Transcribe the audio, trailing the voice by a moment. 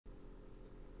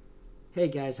Hey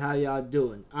guys, how y'all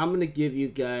doing? I'm gonna give you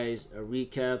guys a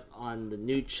recap on the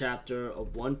new chapter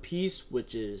of One Piece,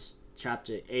 which is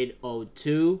chapter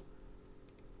 802.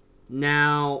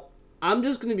 Now, I'm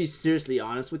just gonna be seriously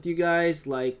honest with you guys.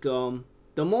 The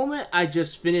moment I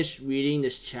just finished reading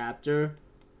this chapter,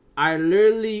 I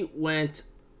literally went,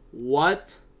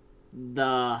 "What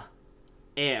the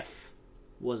F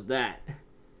was that?"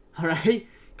 Alright?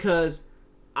 Because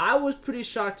I was pretty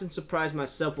shocked and surprised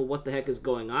myself with what the heck is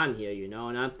going on here, you know?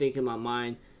 And I'm thinking in my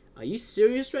mind, are you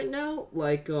serious right now?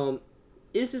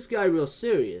 Is this guy real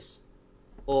serious?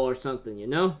 Or something, you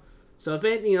know? So if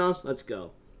anything else, let's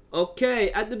go. Okay,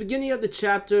 at the beginning of the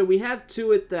chapter, we have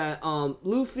to it that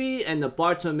Luffy and the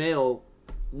Bartomeu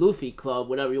Luffy Club,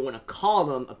 whatever you want to call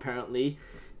them, apparently,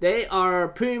 they are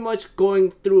pretty much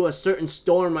going through a certain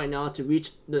storm right now to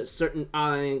reach the certain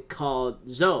island called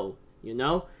Zou, you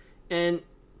know? And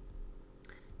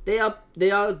they are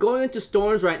going into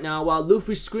storms right now while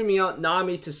Luffy's screaming out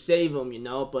Nami to save him, you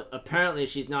know? But apparently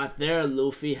she's not there,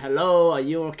 Luffy. Hello, are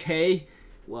you okay?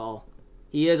 Well,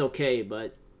 he is okay,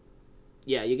 but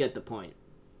yeah, you get the point.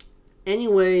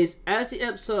 Anyways, as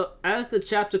the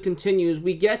chapter continues,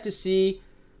 we get to see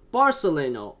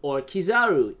Barcelona, or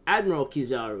Kizaru, Admiral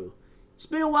Kizaru. It's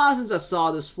been a while since I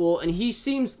saw this fool, and he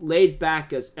seems laid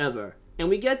back as ever. And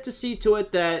we get to see to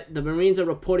it that the Marines are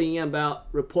reporting in about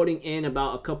a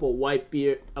couple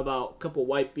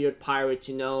Whitebeard pirates,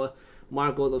 you know,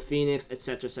 Marco the Phoenix,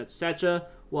 etc., etc.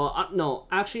 Well, no,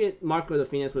 actually, Marco the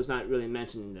Phoenix was not really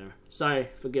mentioned in there. Sorry,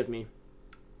 forgive me.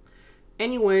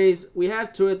 Anyways, we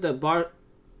have to it that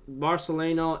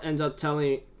Barcelona ends up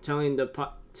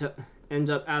ends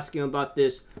up asking about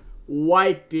this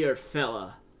Whitebeard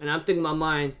fella, and I'm thinking in my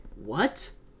mind,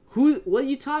 what? What are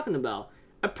you talking about?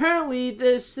 Apparently,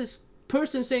 this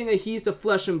person saying that he's the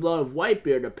flesh and blood of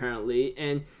Whitebeard, apparently,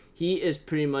 and he is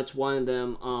pretty much one of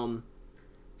them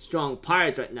strong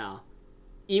pirates right now.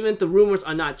 Even if the rumors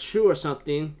are not true or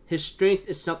something, his strength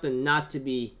is something not to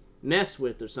be messed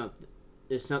with or something.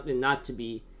 It's something not to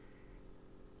be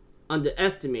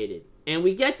underestimated. And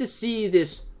we get to see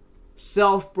this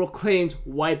self-proclaimed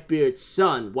Whitebeard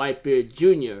son, Whitebeard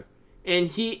Jr. And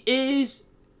he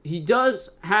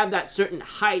does have that certain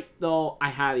height, though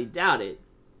I highly doubt it.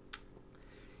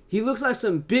 He looks like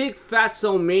some big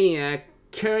fatso maniac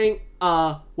carrying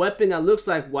a weapon that looks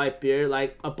like Whitebeard,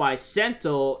 like a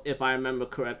bicento, if I remember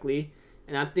correctly.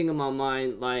 And I'm thinking in my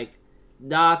mind, like,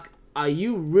 Doc, are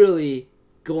you really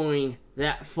going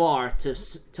that far to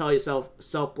tell yourself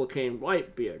self-proclaimed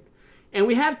Whitebeard? And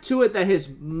we have to it that his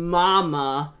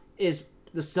mama is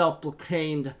the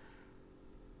self-proclaimed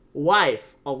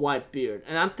wife of Whitebeard.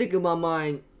 And I'm thinking in my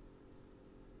mind,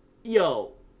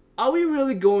 yo, are we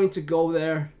really going to go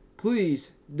there?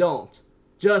 Please don't.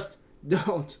 Just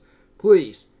don't.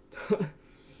 Please.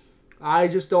 I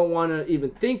just don't want to even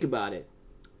think about it.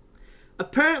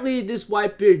 Apparently, this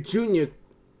Whitebeard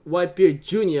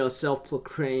Jr.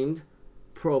 self-proclaimed,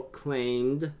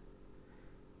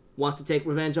 wants to take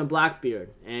revenge on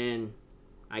Blackbeard. And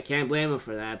I can't blame him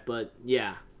for that, but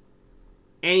yeah.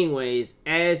 Anyways,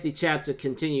 as the chapter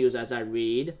continues, as I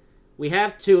read, we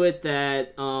have to it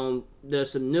that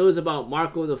there's some news about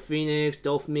Marco the Phoenix,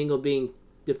 Doflamingo being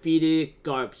defeated,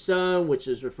 Garp's son, which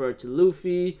is referred to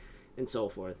Luffy, and so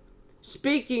forth.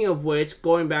 Speaking of which,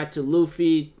 going back to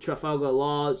Luffy, Trafalgar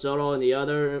Law, Zoro, and the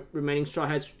other remaining Straw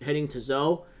Hats heading to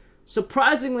Zou,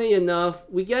 surprisingly enough,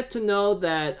 we get to know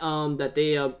that that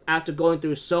they after going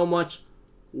through so much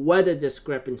weather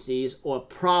discrepancies or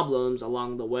problems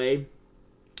along the way,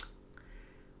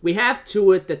 we have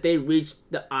to it that they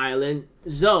reached the island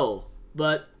Zou.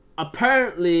 But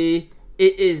apparently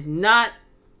it is not.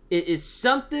 It is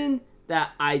something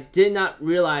that I did not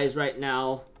realize right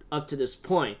now up to this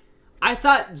point. I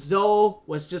thought Zou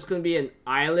was just going to be an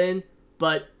island,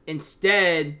 but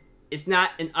instead it's not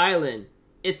an island.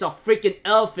 It's a freaking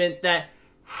elephant that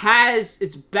has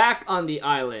its back on the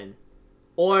island,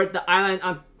 or the island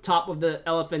on top of the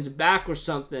elephant's back or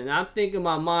something. I'm thinking in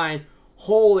my mind,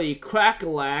 holy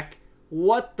crackalack,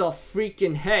 what the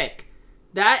freaking heck?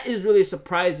 That is really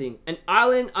surprising. An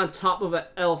island on top of an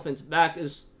elephant's back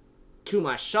is, to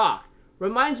my shock,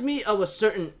 reminds me of a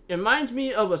certain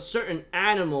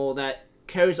animal that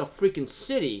carries a freaking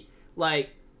city.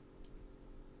 Like,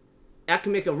 I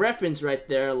can make a reference right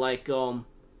there, like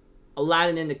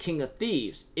Aladdin and the King of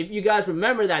Thieves. If you guys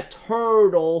remember that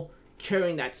turtle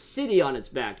carrying that city on its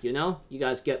back, you know? You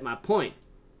guys get my point.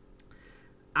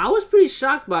 I was pretty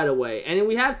shocked, by the way. And then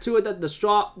we have to it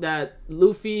that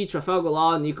Luffy, Trafalgar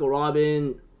Law, Nico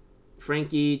Robin,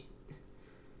 Frankie,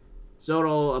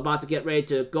 Zoro about to get ready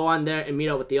to go on there and meet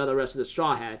up with the other rest of the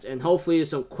Straw Hats. And hopefully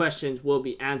some questions will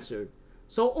be answered.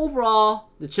 So overall,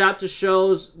 the chapter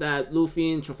shows that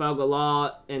Luffy and Trafalgar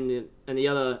Law and the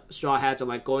other Straw Hats are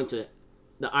like going to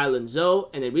the island Zou,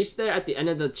 and they reach there at the end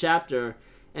of the chapter,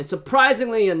 and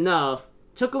surprisingly enough,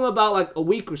 took them about like a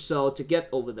week or so to get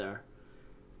over there.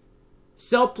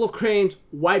 Self-proclaimed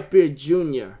Whitebeard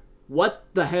Jr. What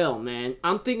the hell, man?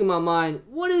 I'm thinking in my mind,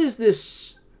 what is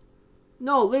this?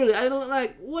 No, literally, I don't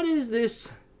like, what is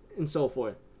this? And so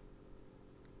forth.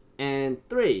 And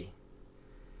 3.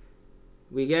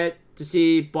 We get to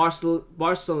see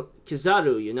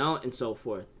Kizaru, you know, and so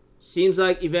forth. Seems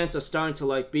like events are starting to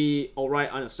like be alright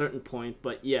on a certain point,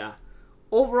 but yeah.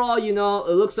 Overall, you know,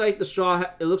 it looks like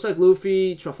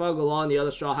Luffy, Trafalgar Law, and the other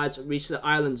Straw Hats reached the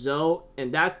island Zou,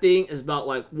 and that thing is about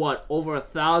like what, over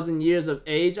 1,000 years of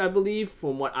age, I believe,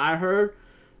 from what I heard,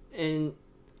 and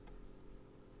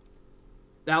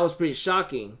that was pretty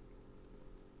shocking.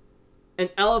 An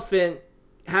elephant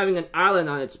having an island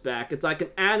on its back. It's like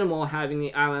an animal having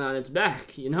the island on its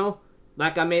back, you know?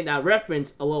 Like I made that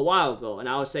reference a little while ago, and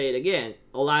I will say it again.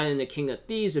 Aladdin and the King of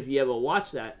Thieves, if you ever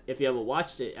watched that, if you ever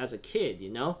watched it as a kid, you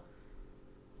know?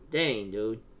 Dang,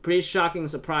 dude. Pretty shocking and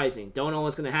surprising. Don't know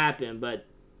what's going to happen, but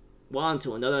we're on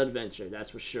to another adventure,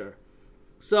 that's for sure.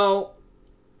 So,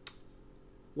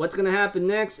 what's going to happen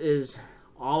next is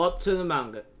all up to the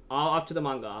manga. All up to the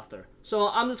manga author. So,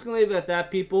 I'm just going to leave it at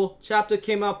that, people. Chapter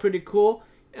came out pretty cool.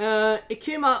 It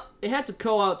had to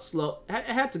go out slow. It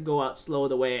had to go out slow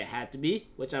the way it had to be,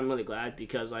 which I'm really glad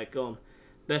because like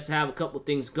best to have a couple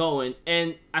things going.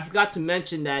 And I forgot to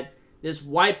mention that this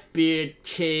Whitebeard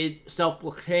kid,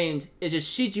 self-proclaimed, is a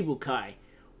Shichibukai,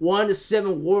 one of the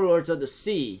 7 warlords of the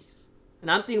seas. And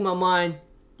I'm thinking in my mind,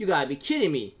 you gotta be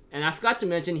kidding me. And I forgot to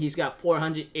mention he's got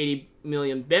 480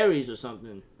 million berries or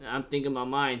something. And I'm thinking in my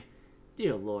mind,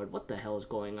 dear Lord, what the hell is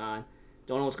going on?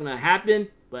 Don't know what's gonna happen,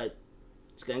 but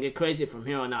it's gonna get crazy from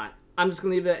here on out. I'm just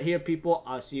gonna leave it here, people.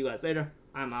 I'll see you guys later.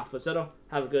 I'm Alpha Settle.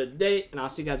 Have a good day, and I'll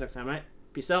see you guys next time, right?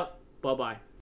 Peace out. Bye-bye.